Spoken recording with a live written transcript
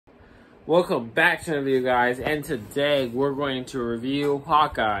Welcome back to the video, guys, and today we're going to review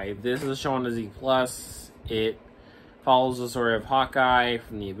Hawkeye. This is a show on Disney Plus. It follows the story of Hawkeye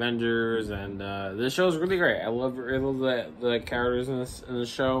from the Avengers, and this show is really great. I love the characters in this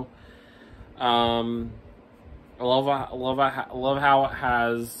show. I love how it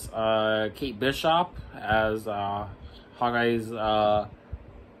has Kate Bishop as Hawkeye's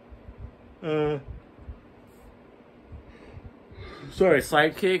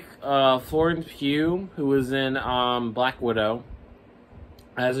sidekick, Florence Pugh, who was in Black Widow,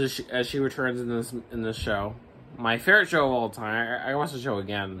 as she returns in this show. My favorite show of all time. I watched the show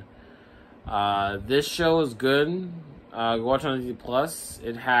again. This show is good. Go watch on Disney Plus.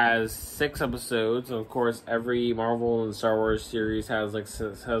 It has 6 episodes. Of course, every Marvel and Star Wars series has six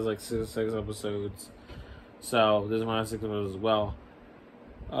episodes. So this one has 6 episodes as well.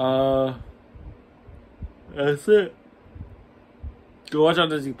 That's it. Go watch on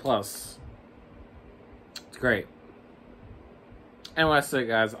Disney Plus. It's great. Anyway, that's it,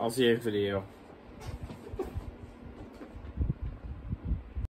 guys. I'll see you in the video.